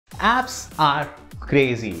Apps are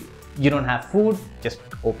crazy. You don't have food, just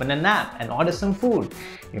open an app and order some food.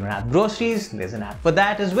 You don't have groceries, there's an app for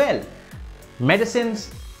that as well.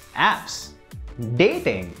 Medicines, apps.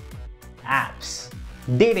 Dating, apps.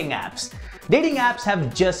 Dating apps. Dating apps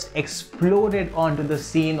have just exploded onto the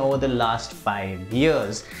scene over the last 5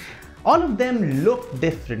 years. All of them look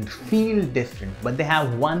different, feel different, but they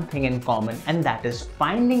have one thing in common, and that is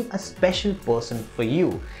finding a special person for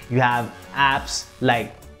you. You have apps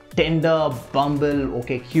like Tinder, Bumble,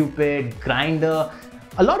 OkCupid, Grindr,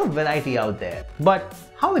 a lot of variety out there. But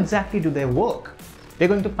how exactly do they work? We're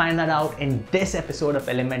going to find that out in this episode of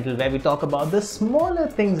Elemental, where we talk about the smaller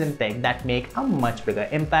things in tech that make a much bigger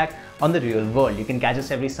impact on the real world. You can catch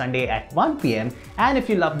us every Sunday at 1 p.m. And if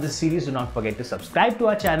you love this series, do not forget to subscribe to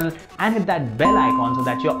our channel and hit that bell icon so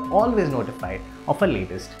that you're always notified of our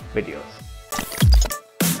latest videos.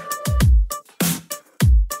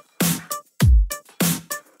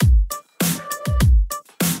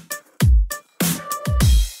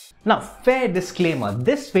 Now, fair disclaimer,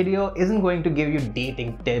 this video isn't going to give you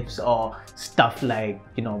dating tips or stuff like,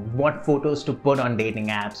 what photos to put on dating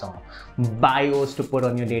apps or bios to put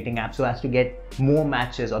on your dating app so as to get more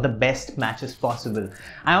matches or the best matches possible.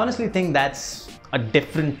 I honestly think that's a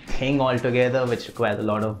different thing altogether, which requires a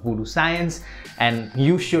lot of voodoo science, and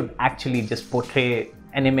you should actually just portray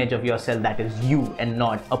an image of yourself that is you and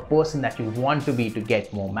not a person that you want to be to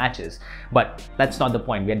get more matches. But that's not the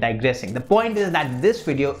point, we are digressing. The point is that this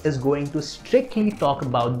video is going to strictly talk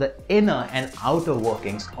about the inner and outer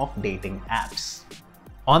workings of dating apps.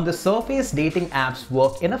 On the surface, dating apps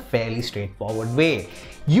work in a fairly straightforward way.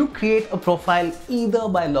 You create a profile either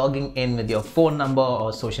by logging in with your phone number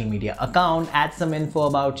or social media account, add some info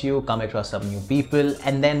about you, come across some new people,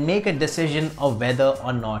 and then make a decision of whether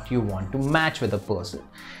or not you want to match with a person.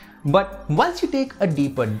 But once you take a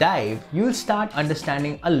deeper dive, you'll start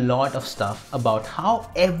understanding a lot of stuff about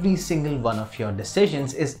how every single one of your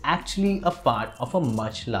decisions is actually a part of a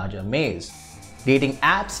much larger maze. Dating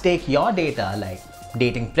apps take your data like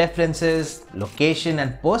dating preferences, location,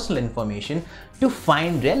 and personal information to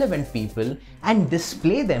find relevant people and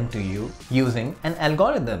display them to you using an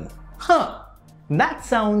algorithm. That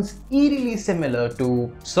sounds eerily similar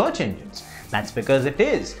to search engines. That's because it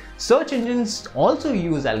is. Search engines also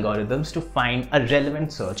use algorithms to find a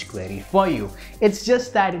relevant search query for you. It's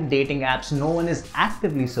just that in dating apps, no one is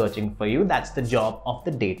actively searching for you. That's the job of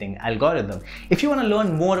the dating algorithm. If you want to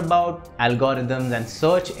learn more about algorithms and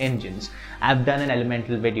search engines, I've done an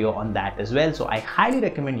Elemental video on that as well, so I highly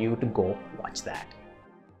recommend you to go watch that.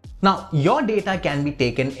 Now, your data can be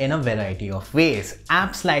taken in a variety of ways.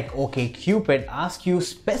 Apps like OkCupid ask you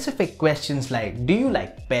specific questions like, do you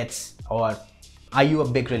like pets? Or are you a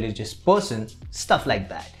big religious person? Stuff like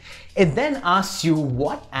that. It then asks you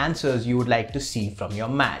what answers you would like to see from your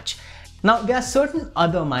match. Now, there are certain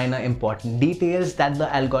other minor important details that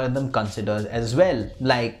the algorithm considers as well,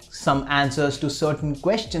 like some answers to certain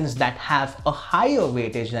questions that have a higher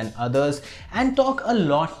weightage than others and talk a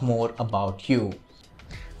lot more about you.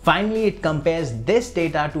 Finally, it compares this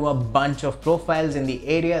data to a bunch of profiles in the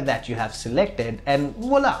area that you have selected, and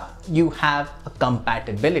voila, you have a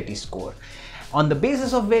compatibility score, on the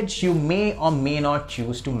basis of which you may or may not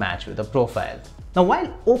choose to match with a profile. Now, while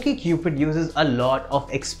OkCupid uses a lot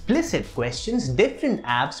of explicit questions, different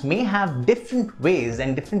apps may have different ways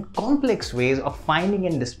and different complex ways of finding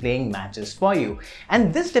and displaying matches for you.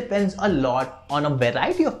 And this depends a lot on a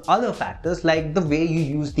variety of other factors like the way you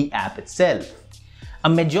use the app itself. A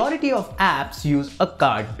majority of apps use a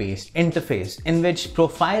card-based interface in which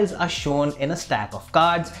profiles are shown in a stack of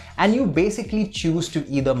cards and you basically choose to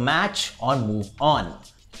either match or move on.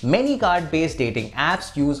 Many card-based dating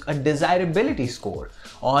apps use a desirability score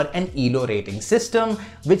or an ELO rating system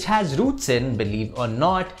which has roots in, believe or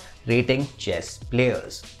not, rating chess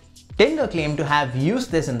players. Tinder claimed to have used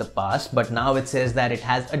this in the past, but now it says that it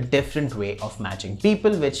has a different way of matching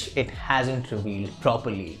people which it hasn't revealed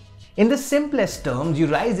properly. In the simplest terms, you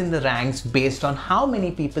rise in the ranks based on how many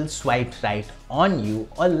people swiped right on you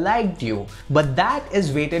or liked you, but that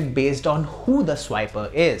is weighted based on who the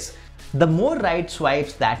swiper is. The more right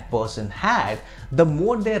swipes that person had, the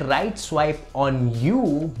more their right swipe on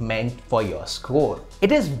you meant for your score.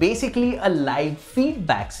 It is basically a live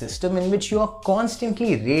feedback system in which you are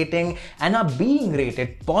constantly rating and are being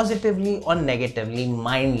rated positively or negatively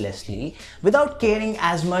mindlessly without caring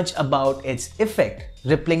as much about its effect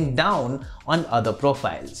rippling down on other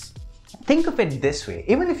profiles. Think of it this way,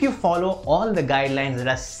 even if you follow all the guidelines that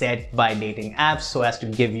are set by dating apps so as to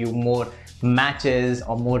give you more matches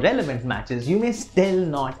or more relevant matches, you may still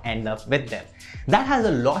not end up with them. That has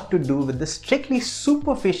a lot to do with the strictly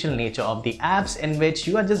superficial nature of the apps, in which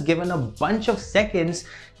you are just given a bunch of seconds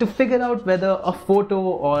to figure out whether a photo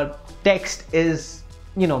or text is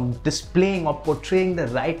displaying or portraying the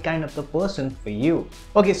right kind of the person for you.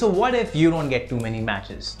 Okay, so what if you don't get too many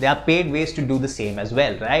matches? There are paid ways to do the same as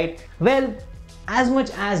well, right? Well, as much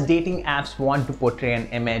as dating apps want to portray an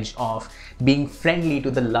image of being friendly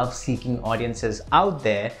to the love-seeking audiences out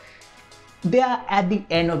there, they are at the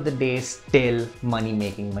end of the day still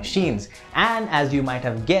money-making machines. And as you might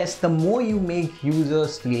have guessed, the more you make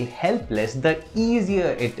users feel helpless, the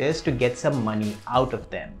easier it is to get some money out of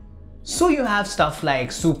them. So you have stuff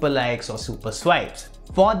like super likes or super swipes.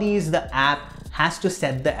 For these, the app has to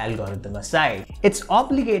set the algorithm aside. It's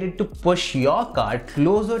obligated to push your card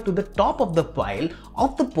closer to the top of the pile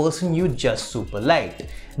of the person you just super liked.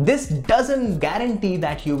 This doesn't guarantee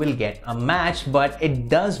that you will get a match, but it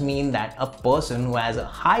does mean that a person who has a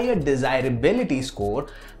higher desirability score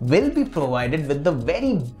will be provided with the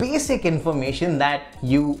very basic information that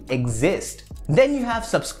you exist. Then you have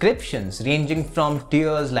subscriptions ranging from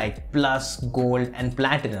tiers like Plus, Gold and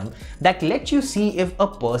Platinum that let you see if a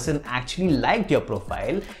person actually liked your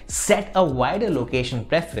profile, set a wider location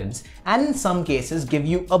preference, and in some cases give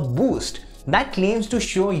you a boost that claims to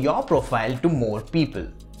show your profile to more people.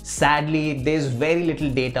 Sadly, there's very little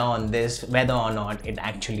data on this, whether or not it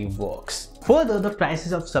actually works. Further, the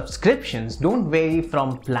prices of subscriptions don't vary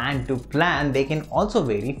from plan to plan. They can also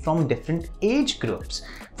vary from different age groups.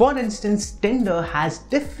 For instance, Tinder has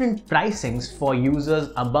different pricings for users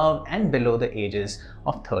above and below the ages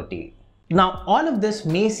of 30. Now, all of this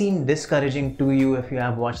may seem discouraging to you if you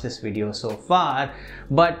have watched this video so far,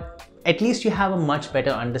 but at least you have a much better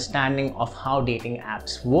understanding of how dating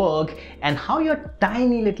apps work and how your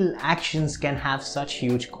tiny little actions can have such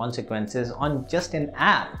huge consequences on just an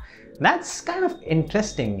app. That's kind of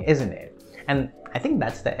interesting, isn't it? And I think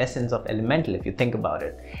that's the essence of Elemental if you think about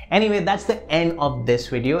it. Anyway, that's the end of this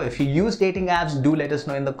video. If you use dating apps, do let us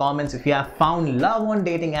know in the comments. If you have found love on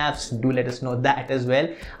dating apps, do let us know that as well.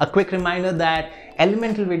 A quick reminder that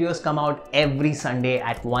Elemental videos come out every Sunday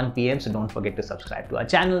at 1 PM, so don't forget to subscribe to our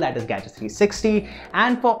channel, that is Gadgets360.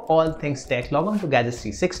 And for all things tech, log on to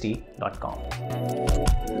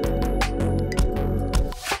gadgets360.com.